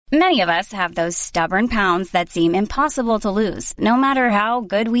Many of us have those stubborn pounds that seem impossible to lose, no matter how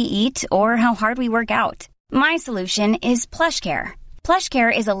good we eat or how hard we work out. My solution is PlushCare.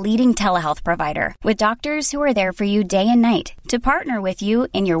 PlushCare is a leading telehealth provider with doctors who are there for you day and night to partner with you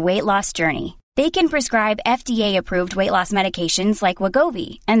in your weight loss journey. They can prescribe FDA-approved weight loss medications like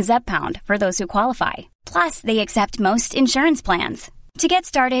Wegovy and Zepbound for those who qualify. Plus, they accept most insurance plans. To get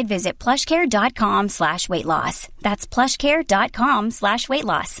started, visit plushcare.com/weightloss. That's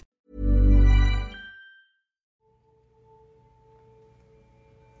plushcare.com/weightloss.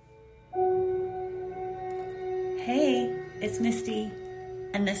 Hey, it's Misty,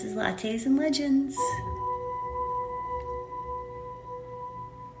 and this is Lattes and Legends.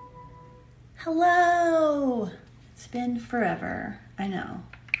 Hello! It's been forever. I know.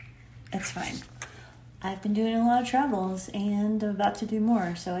 It's fine. I've been doing a lot of travels, and I'm about to do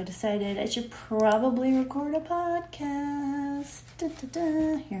more, so I decided I should probably record a podcast.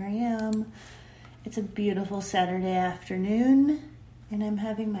 Here I am. It's a beautiful Saturday afternoon, and I'm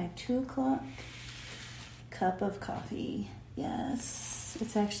having my 2 o'clock cup of coffee. Yes,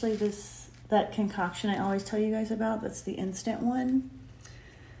 it's actually that concoction I always tell you guys about. That's the instant one.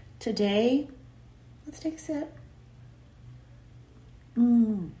 Today, let's take a sip.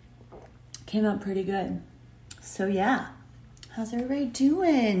 Came out pretty good. So yeah, how's everybody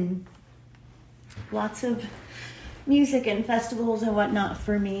doing? Lots of music and festivals and whatnot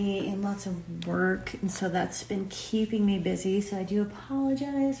for me, and lots of work, and so that's been keeping me busy. So I do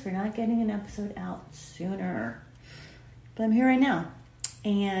apologize for not getting an episode out sooner, but I'm here right now,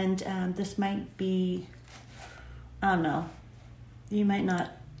 and this might be, I don't know, you might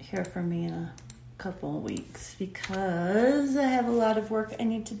not hear from me in a couple of weeks because I have a lot of work I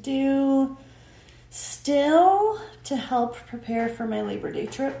need to do still to help prepare for my Labor Day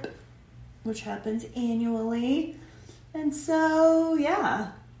trip, which happens annually. And so,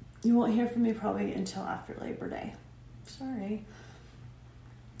 yeah, you won't hear from me probably until after Labor Day. Sorry.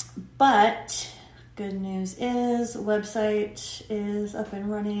 But good news is the website is up and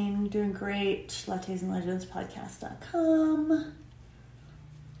running, doing great, lattesandlegendspodcast.com.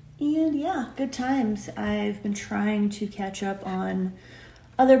 And yeah, good times. I've been trying to catch up on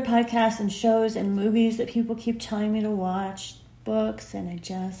other podcasts and shows and movies that people keep telling me to watch, books, and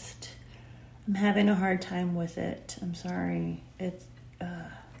I'm having a hard time with it. I'm sorry. It's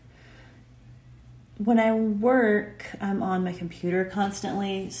when I work, I'm on my computer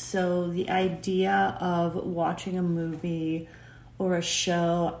constantly, so the idea of watching a movie or a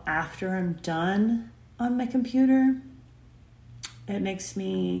show after I'm done on my computer, it makes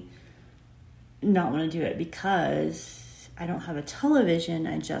me not want to do it because I don't have a television.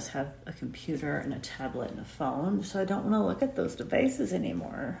 I just have a computer and a tablet and a phone, so I don't want to look at those devices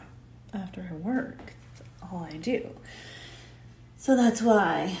anymore after I work. That's all I do. So that's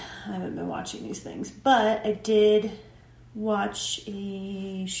why I haven't been watching these things. But I did watch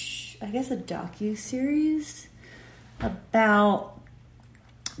a docu-series about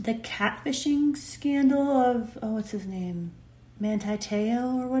the catfishing scandal of, what's his name? Manti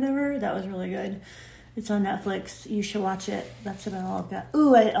Te'o or whatever. That was really good. It's on Netflix. You should watch it. That's about all I've got.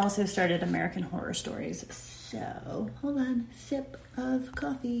 Ooh, I also started American Horror Stories. So, hold on. Sip of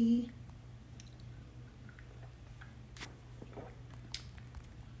coffee.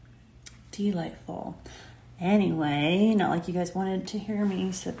 Delightful. Anyway, not like you guys wanted to hear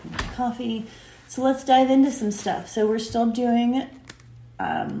me sipping coffee. So let's dive into some stuff. So we're still doing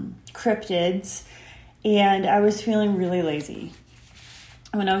cryptids, and I was feeling really lazy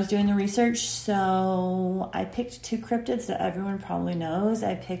when I was doing the research, so I picked 2 cryptids that everyone probably knows.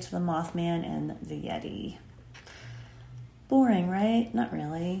 I picked the Mothman and the Yeti. Boring, right? Not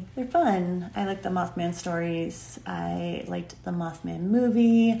really. They're fun. I like the Mothman stories. I liked the Mothman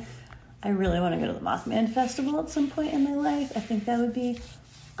movie. I really want to go to the Mothman Festival at some point in my life. I think that would be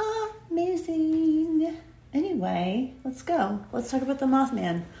amazing. Anyway, let's go. Let's talk about the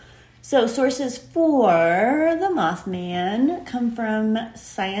Mothman. So sources for the Mothman come from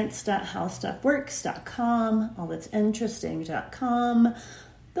science.howstuffworks.com, allthat'sinteresting.com,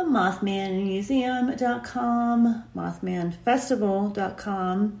 the Mothmanmuseum.com,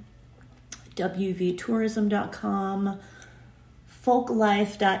 mothmanfestival.com, wvtourism.com,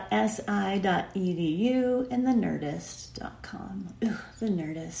 folklife.si.edu, and thenerdist.com. Ooh, The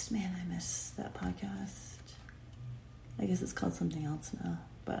Nerdist. Man, I miss that podcast. I guess it's called something else now,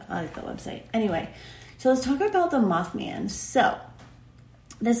 but I like the website. Anyway, so let's talk about the Mothman. So,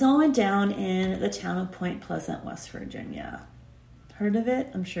 this all went down in the town of Point Pleasant, West Virginia. Heard of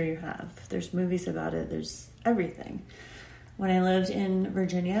it? I'm sure you have. There's movies about it. There's everything. when I lived in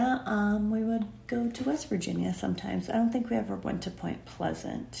Virginia, we would go to West Virginia sometimes. I don't think we ever went to Point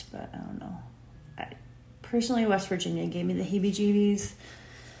Pleasant, but I don't know. Personally, West Virginia gave me the heebie-jeebies.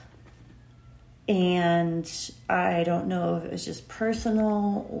 And I don't know if it was just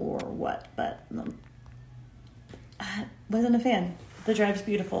personal or what, but I wasn't a fan. The drive's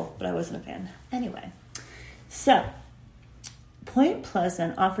beautiful, but I wasn't a fan. Anyway, so Point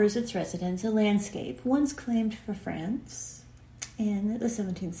Pleasant offers its residents a landscape once claimed for France in the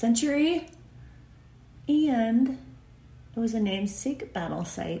 17th century, and it was a namesake battle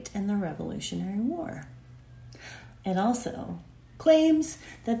site in the Revolutionary War. It also claims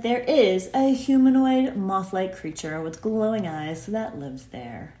that there is a humanoid moth-like creature with glowing eyes that lives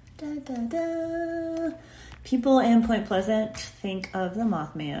there. Da, da, da. People in Point Pleasant think of the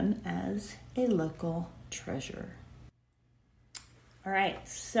Mothman as a local treasure. All right,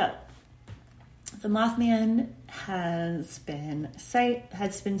 so the Mothman has been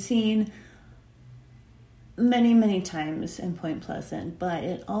seen many, many times in Point Pleasant, but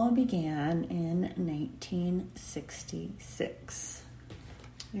it all began in 1966.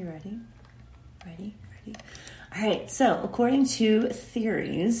 You ready? Ready? All right, so according to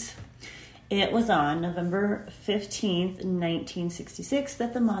theories, it was on November 15th, 1966,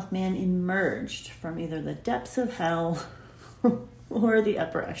 that the Mothman emerged from either the depths of hell or the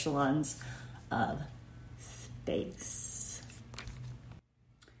upper echelons of space.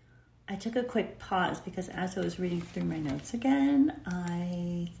 I took a quick pause because as I was reading through my notes again,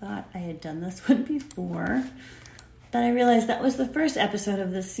 I thought I had done this one before, but I realized that was the first episode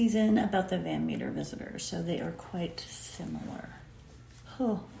of this season about the Van Meter visitors, so they are quite similar.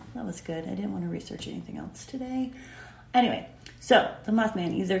 Oh, that was good. I didn't want to research anything else today. Anyway, so the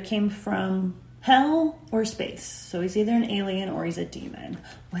Mothman either came from hell or space, so he's either an alien or he's a demon.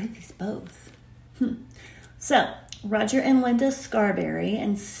 What if he's both? So, Roger and Linda Scarberry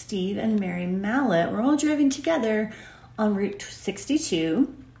and Steve and Mary Mallett were all driving together on Route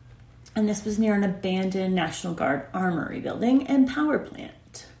 62, and this was near an abandoned National Guard armory building and power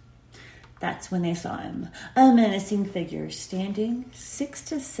plant. That's when they saw him, a menacing figure standing 6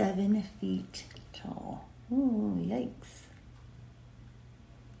 to 7 feet tall. Ooh, yikes.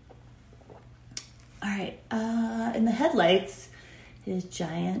 All right, in the headlights, his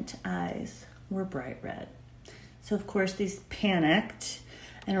giant eyes were bright red. So, of course, these panicked,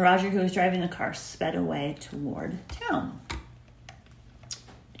 and Roger, who was driving the car, sped away toward town.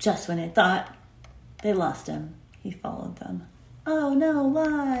 Just when they thought they lost him, he followed them. Oh, no,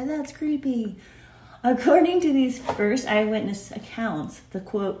 why? That's creepy. According to these first eyewitness accounts, the,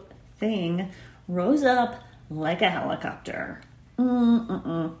 quote, thing rose up like a helicopter.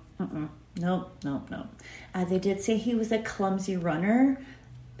 Nope. They did say he was a clumsy runner,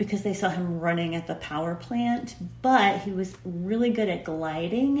 because they saw him running at the power plant, but he was really good at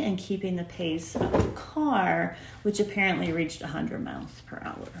gliding and keeping the pace of the car, which apparently reached 100 miles per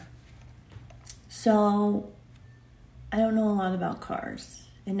hour. So, I don't know a lot about cars.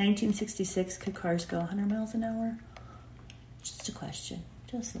 In 1966, could cars go 100 miles an hour? Just a question.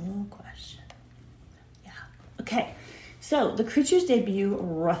 Just a little question. Yeah. Okay. So, the creature's debut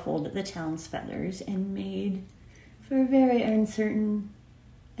ruffled the town's feathers and made for a very uncertain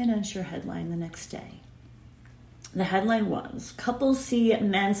and unsure headline the next day. The headline was, couples see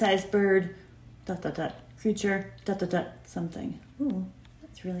man-sized bird, ... creature, ... something. Ooh,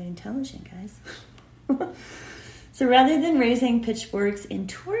 that's really intelligent, guys. So rather than raising pitchforks and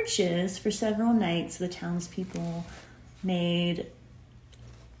torches for several nights, the townspeople made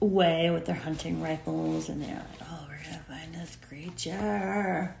way with their hunting rifles, and they're like, oh, we're going to find this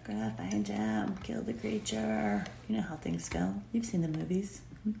creature. We're going to find him, kill the creature. You know how things go. You've seen the movies.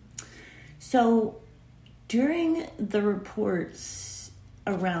 So during the reports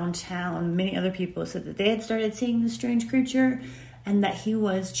around town, many other people said that they had started seeing the strange creature and that he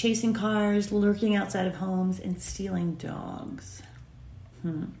was chasing cars, lurking outside of homes, and stealing dogs.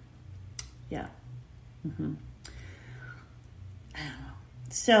 Yeah. I don't know.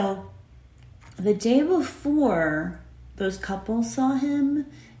 So the day before those couples saw him,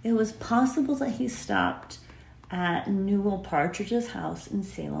 it was possible that he stopped at Newell Partridge's house in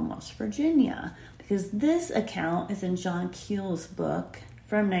Salem, West Virginia, because this account is in John Keel's book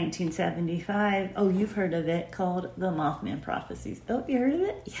from 1975. Oh, you've heard of it, called The Mothman Prophecies. Oh, you heard of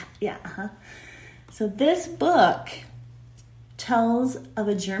it? Yeah. So this book tells of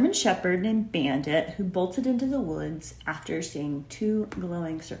a German shepherd named Bandit who bolted into the woods after seeing 2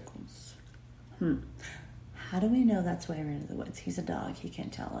 glowing circles. How do we know that's why he ran into the woods? He's a dog. He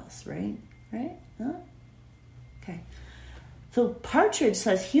can't tell us, right? Right? Huh? Okay. So Partridge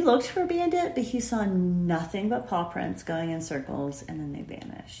says he looked for Bandit, but he saw nothing but paw prints going in circles, and then they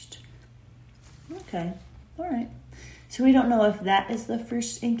vanished. Okay, all right. So we don't know if that is the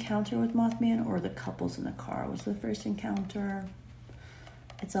first encounter with Mothman or the couples in the car was the first encounter.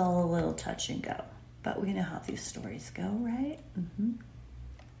 It's all a little touch and go, but we know how these stories go, right? Mm-hmm.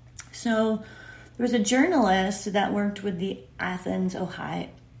 So there was a journalist that worked with the Athens, Ohio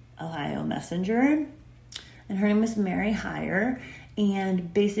Messenger, and her name was Mary Hyre,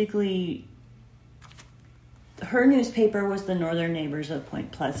 and basically her newspaper was the Northern Neighbors of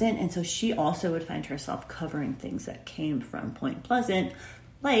Point Pleasant, and so she also would find herself covering things that came from Point Pleasant,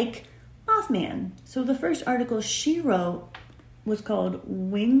 like Mothman. So the first article she wrote was called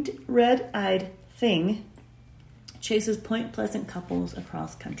Winged Red-Eyed Thing Chases Point Pleasant Couples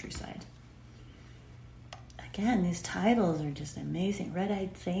Across Countryside. Again, these titles are just amazing.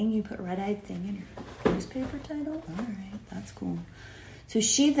 Red-Eyed Thing, you put Red-Eyed Thing in your newspaper title? All right, that's cool. So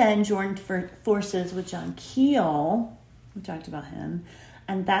she then joined forces with John Keel, we talked about him,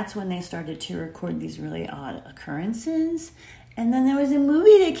 and that's when they started to record these really odd occurrences. And then there was a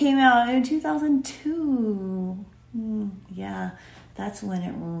movie that came out in 2002. Yeah, that's when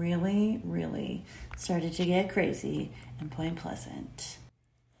it really, really started to get crazy in Point Pleasant.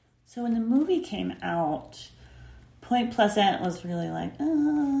 So when the movie came out, Point Pleasant was really like,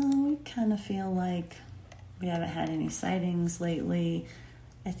 oh, we kind of feel like we haven't had any sightings lately.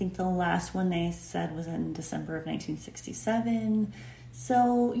 I think the last one they said was in December of 1967.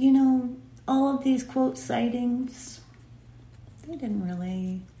 So, you know, all of these, quote, sightings, they didn't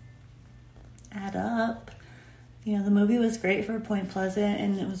really add up. You know, the movie was great for Point Pleasant,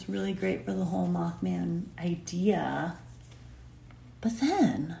 and it was really great for the whole Mothman idea. But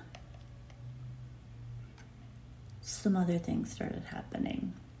then some other things started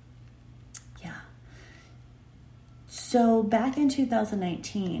happening. Yeah. So back in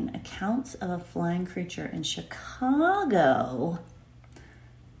 2019, accounts of a flying creature in Chicago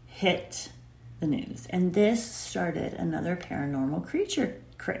hit the news. And this started another paranormal creature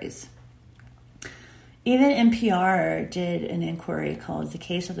craze. Even NPR did an inquiry called The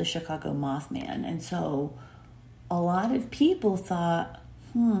Case of the Chicago Mothman. And so a lot of people thought,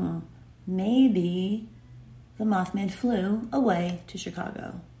 maybe the Mothman flew away to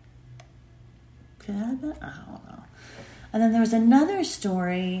Chicago. Could that happen? I don't know. And then there was another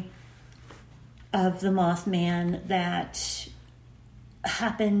story of the Mothman that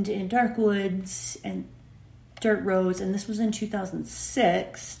happened in dark woods and dirt roads, and this was in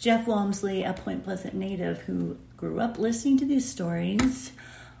 2006. Jeff Walmsley, a Point Pleasant native who grew up listening to these stories,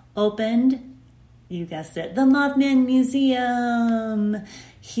 opened, you guessed it, the Mothman Museum.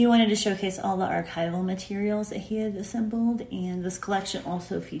 He wanted to showcase all the archival materials that he had assembled, and this collection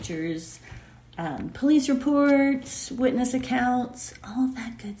also features police reports, witness accounts, all of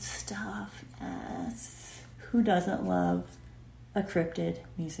that good stuff. Yes. Who doesn't love a cryptid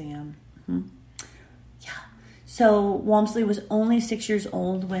museum? Mm-hmm. Yeah. So Walmsley was only 6 years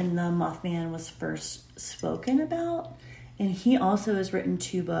old when the Mothman was first spoken about, and he also has written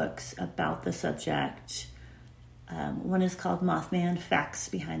 2 books about the subject. One is called Mothman, Facts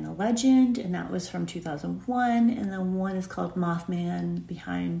Behind the Legend, and that was from 2001, and then one is called Mothman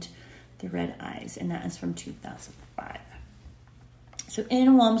Behind the Red Eyes, and that is from 2005. So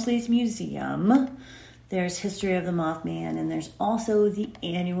in Walmsley's museum, there's history of the Mothman, and there's also the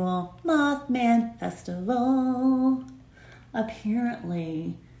annual Mothman Festival.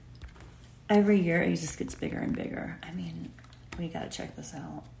 Apparently, every year it just gets bigger and bigger. I mean, we gotta check this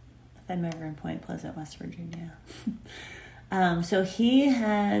out. If I'm ever in Point Pleasant, West Virginia. So he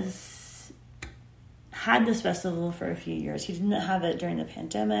has had this festival for a few years. He didn't have it during the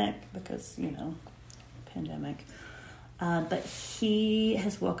pandemic because, pandemic. But he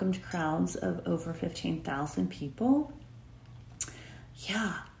has welcomed crowds of over 15,000 people.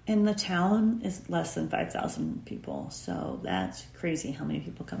 Yeah, and the town is less than 5,000 people. So that's crazy how many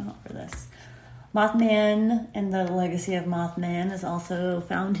people come out for this. Mothman and the legacy of Mothman has also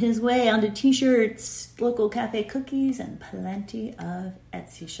found his way onto t-shirts, local cafe cookies, and plenty of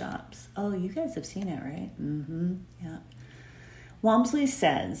Etsy shops. Oh, you guys have seen it, right? Mm-hmm. Yeah. Walmsley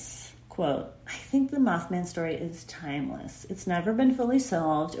says, quote, I think the Mothman story is timeless. It's never been fully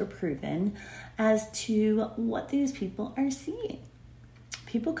solved or proven as to what these people are seeing.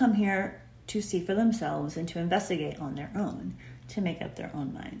 People come here to see for themselves and to investigate on their own, to make up their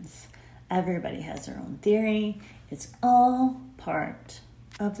own minds. Everybody has their own theory. It's all part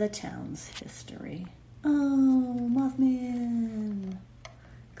of the town's history. Oh, Mothman.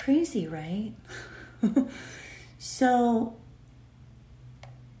 Crazy, right? So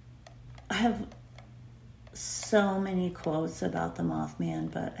I have so many quotes about the Mothman,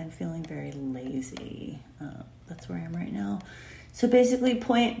 but I'm feeling very lazy. That's where I am right now. So basically,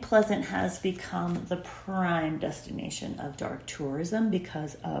 Point Pleasant has become the prime destination of dark tourism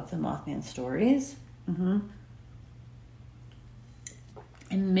because of the Mothman stories. And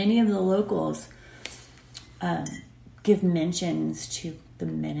many of the locals give mentions to the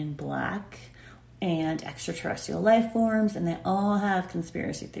Men in Black and extraterrestrial life forms, and they all have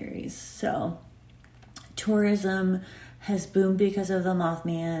conspiracy theories. So tourism has boomed because of the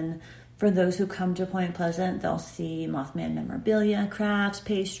Mothman. For those who come to Point Pleasant, they'll see Mothman memorabilia, crafts,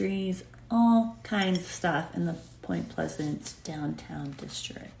 pastries, all kinds of stuff in the Point Pleasant downtown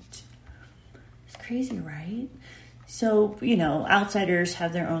district. It's crazy, right? So, you know, outsiders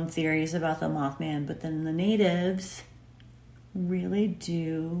have their own theories about the Mothman, but then the natives really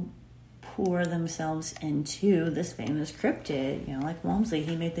do pour themselves into this famous cryptid. You know, like Walmsley,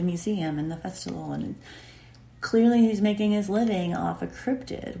 he made the museum and the festival, and clearly he's making his living off a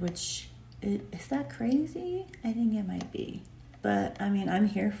cryptid, which, is that crazy? I think it might be. But, I mean, I'm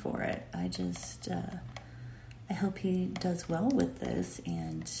here for it. I just, I hope he does well with this,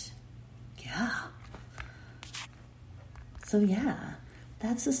 and yeah. So yeah,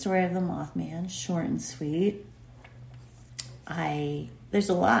 that's the story of the Mothman, short and sweet. There's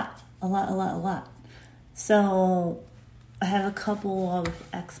a lot. So I have a couple of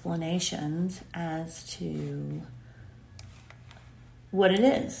explanations as to what it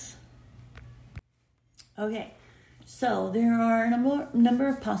is. Okay, so there are a number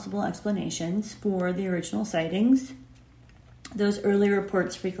of possible explanations for the original sightings. Those early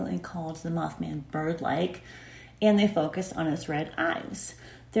reports frequently called the Mothman bird-like, and they focused on its red eyes.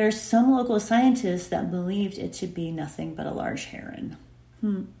 There are some local scientists that believed it to be nothing but a large heron.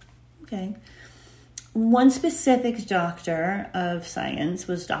 Okay. One specific doctor of science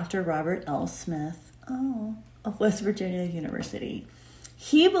was Dr. Robert L. Smith, of West Virginia University.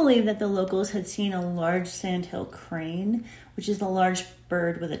 He believed that the locals had seen a large sandhill crane, which is a large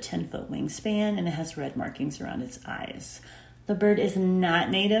bird with a 10-foot wingspan, and it has red markings around its eyes. The bird is not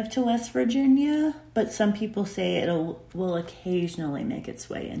native to West Virginia, but some people say it will occasionally make its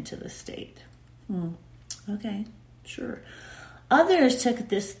way into the state. Okay, sure. Others took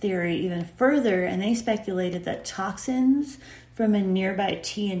this theory even further, and they speculated that toxins from a nearby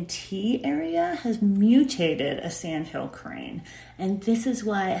TNT area has mutated a sandhill crane, and this is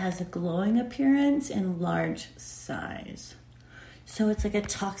why it has a glowing appearance and large size. So it's like a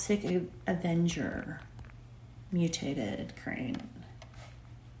toxic Avenger mutated crane.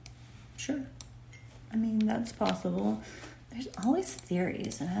 Sure. I mean, that's possible. There's always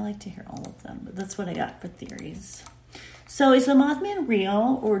theories, and I like to hear all of them, but that's what I got for theories. So is the Mothman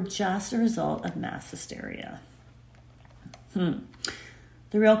real or just a result of mass hysteria? The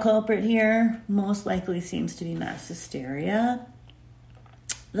real culprit here most likely seems to be mass hysteria,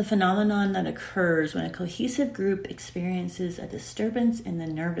 the phenomenon that occurs when a cohesive group experiences a disturbance in the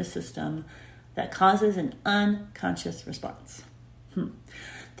nervous system that causes an unconscious response.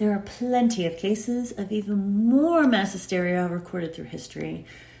 There are plenty of cases of even more mass hysteria recorded through history,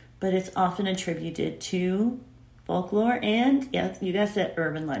 but it's often attributed to folklore and, yes, you guessed it,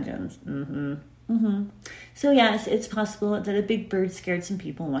 urban legends. So yes, it's possible that a big bird scared some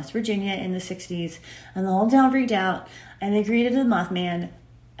people in West Virginia in the 60s, and the whole town freaked out, and they created the Mothman,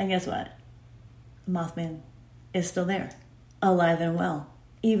 and guess what? Mothman is still there, alive and well.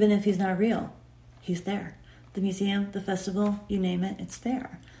 Even if he's not real, he's there. The museum, the festival, you name it, it's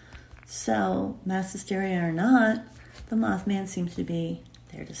there. So, mass hysteria or not, the Mothman seems to be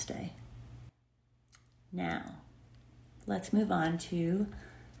there to stay. Now, let's move on to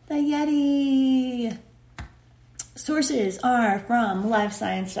the Yeti. Sources are from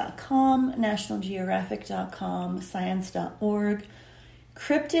livescience.com, nationalgeographic.com, science.org,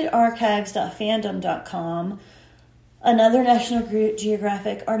 cryptidarchives.fandom.com, another National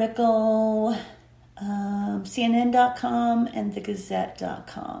Geographic article, CNN.com, and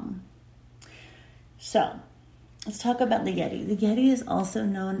thegazette.com. So, let's talk about the Yeti. The Yeti is also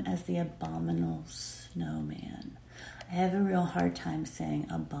known as the Abominable Snowman. I have a real hard time saying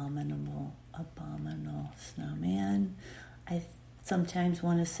abominable snowman. I sometimes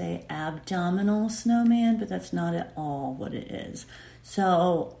want to say abdominal snowman, but that's not at all what it is.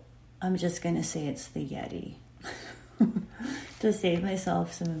 So I'm just going to say it's the Yeti to save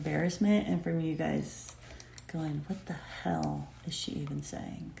myself some embarrassment and from you guys going, what the hell is she even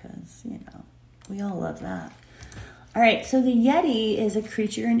saying? Because, you know, we all love that. All right, so the Yeti is a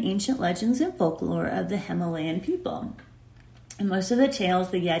creature in ancient legends and folklore of the Himalayan people. In most of the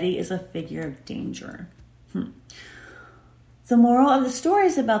tales, the Yeti is a figure of danger. The moral of the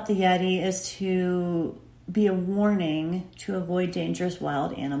stories about the Yeti is to be a warning to avoid dangerous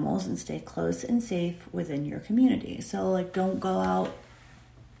wild animals and stay close and safe within your community. So, like, don't go out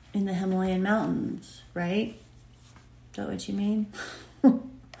in the Himalayan mountains, right? Is that what you mean?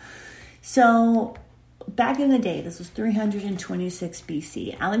 So, back in the day, this was 326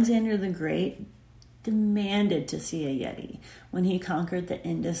 BC, Alexander the Great demanded to see a Yeti when he conquered the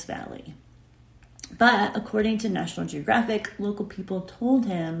Indus Valley. But according to National Geographic, local people told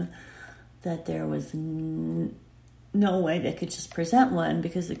him that there was no way they could just present one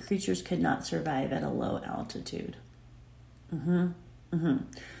because the creatures could not survive at a low altitude.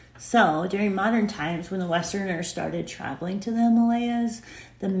 So during modern times, when the Westerners started traveling to the Himalayas,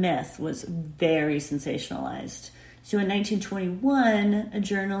 the myth was very sensationalized. So in 1921, a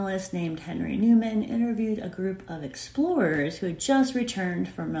journalist named Henry Newman interviewed a group of explorers who had just returned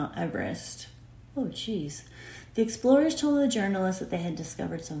from Mount Everest. Oh, geez. The explorers told the journalist that they had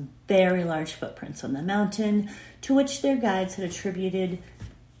discovered some very large footprints on the mountain, to which their guides had attributed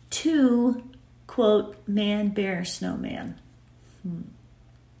two, quote, man, bear, snowman.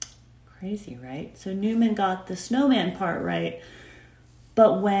 Crazy, right? So Newman got the snowman part right,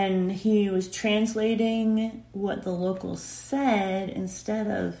 but when he was translating what the locals said, instead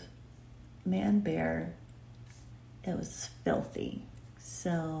of man, bear, it was filthy.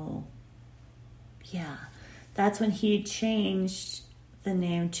 So, yeah. That's when he changed the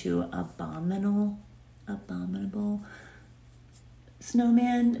name to abominable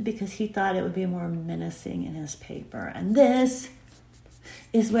snowman, because he thought it would be more menacing in his paper. And this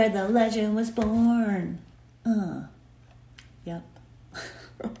is where the legend was born. Yep.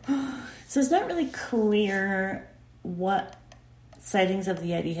 So it's not really clear what sightings of the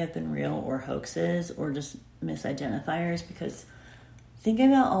Yeti have been real or hoaxes or just misidentifiers, because think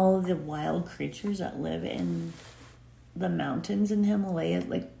about all of the wild creatures that live in the mountains in Himalayas.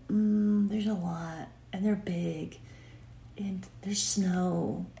 Like, there's a lot, and they're big, and there's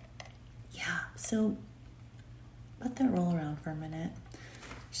snow. Yeah, so let that roll around for a minute.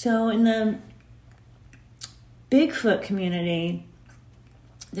 So in the Bigfoot community,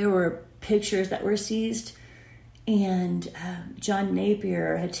 there were pictures that were seized, and John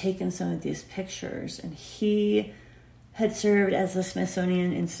Napier had taken some of these pictures, and he had served as the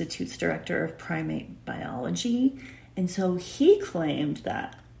Smithsonian Institute's director of primate biology. And so he claimed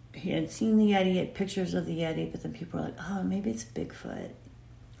that he had seen the Yeti, had pictures of the Yeti, but then people were like, oh, maybe it's Bigfoot.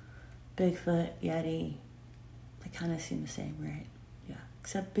 Bigfoot, Yeti, they kind of seem the same, right? Yeah,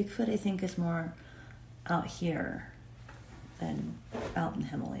 except Bigfoot, I think, is more out here than out in the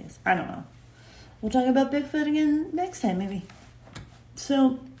Himalayas. I don't know. We'll talk about Bigfoot again next time, maybe.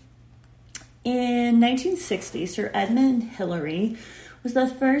 So, in 1960, Sir Edmund Hillary was the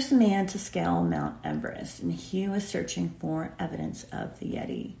first man to scale Mount Everest, and he was searching for evidence of the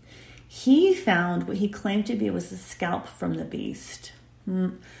Yeti. He found what he claimed to be was a scalp from the beast,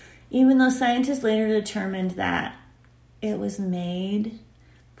 even though scientists later determined that it was made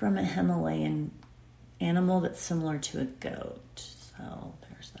from a Himalayan animal that's similar to a goat. So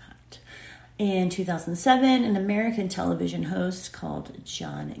there's that. In 2007, an American television host called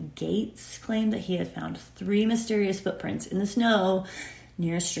John Gates claimed that he had found 3 mysterious footprints in the snow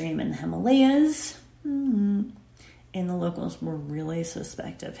near a stream in the Himalayas. And the locals were really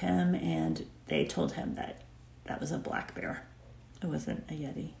suspect of him, and they told him that that was a black bear. It wasn't a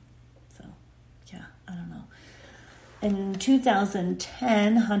Yeti. So, yeah, I don't know. In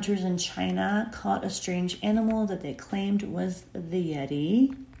 2010, hunters in China caught a strange animal that they claimed was the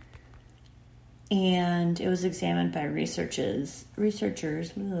Yeti. And it was examined by researchers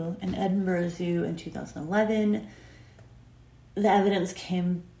in Edinburgh Zoo in 2011. The evidence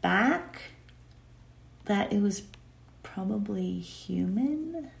came back that it was probably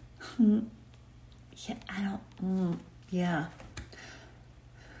human. Yeah,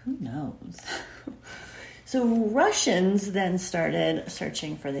 who knows? So Russians then started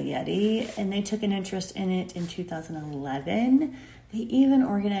searching for the Yeti, and they took an interest in it in 2011. They even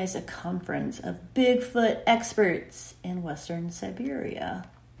organized a conference of Bigfoot experts in Western Siberia.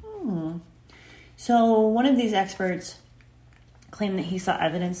 So one of these experts claimed that he saw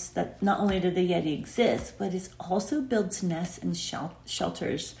evidence that not only did the Yeti exist, but it also builds nests and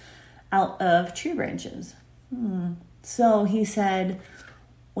shelters out of tree branches. So he said,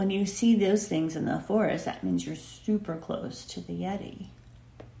 when you see those things in the forest, that means you're super close to the Yeti.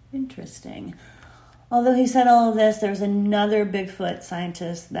 Interesting. Although he said all of this, there was another Bigfoot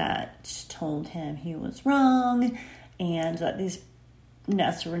scientist that told him he was wrong and that these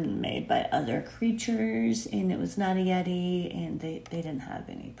nests were made by other creatures and it was not a Yeti, and they didn't have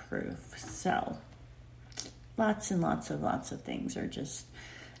any proof. So lots of things are just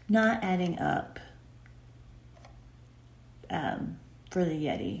not adding up for the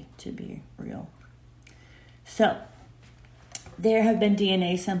Yeti to be real. So there have been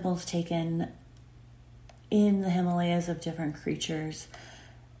DNA samples taken in the Himalayas of different creatures.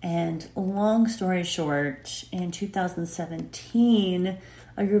 And long story short, in 2017,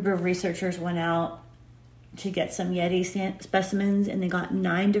 a group of researchers went out to get some Yeti specimens, and they got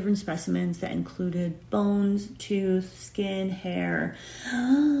 9 different specimens that included bones, tooth, skin, hair,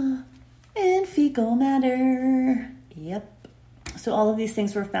 and fecal matter. Yep. So all of these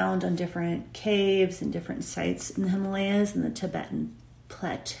things were found on different caves and different sites in the Himalayas and the Tibetan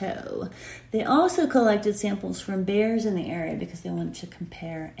Plateau. They also collected samples from bears in the area because they wanted to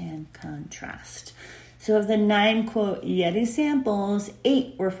compare and contrast. So of the 9, quote, Yeti samples,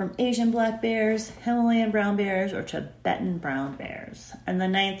 8 were from Asian black bears, Himalayan brown bears, or Tibetan brown bears. And the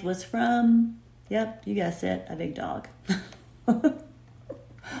 9th was from, yep, you guessed it, a big dog.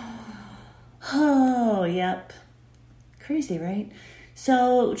 Oh, yep. Crazy, right?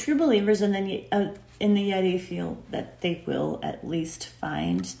 So true believers in the Yeti feel that they will at least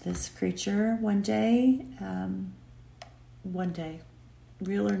find this creature one day. One day.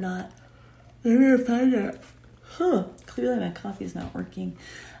 Real or not. They're going to find it. Clearly my coffee's not working.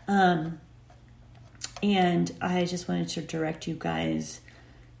 And I just wanted to direct you guys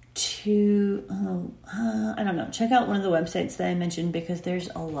to, I don't know, check out one of the websites that I mentioned, because there's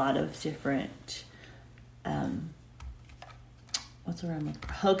a lot of different,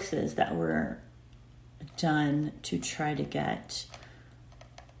 hoaxes that were done to try to get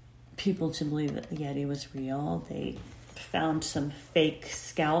people to believe that the Yeti was real. They found some fake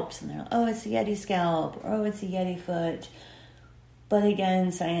scalps and they're like, oh, it's a Yeti scalp, or oh, it's a Yeti foot. But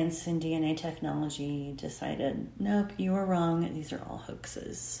again, science and DNA technology decided, nope, you were wrong. These are all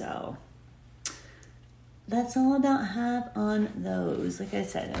hoaxes. So that's all about have on those. Like I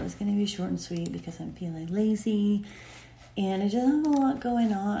said, I was going to be short and sweet because I'm feeling lazy and I just have a lot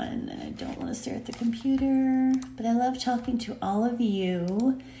going on and I don't want to stare at the computer. But I love talking to all of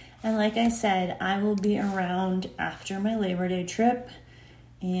you. And like I said, I will be around after my Labor Day trip,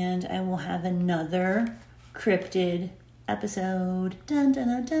 and I will have another cryptid episode. Dun, dun,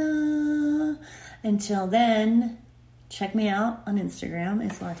 dun, dun. Until then, check me out on Instagram.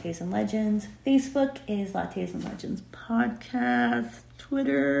 It's Lattes and Legends. Facebook is Lattes and Legends Podcast.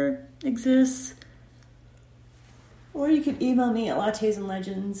 Twitter exists. Or you can email me at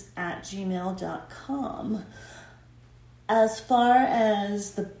lattesandlegends@gmail.com. As far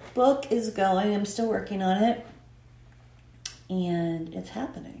as the book is going, I'm still working on it, and it's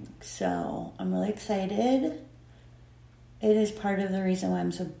happening. So I'm really excited. It is part of the reason why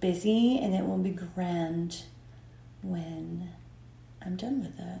I'm so busy, and it will be grand when I'm done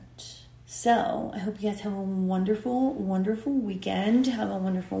with it. So I hope you guys have a wonderful, wonderful weekend. Have a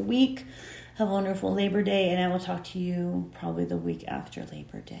wonderful week. Have a wonderful Labor Day, and I will talk to you probably the week after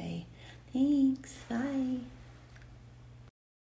Labor Day. Thanks. Bye.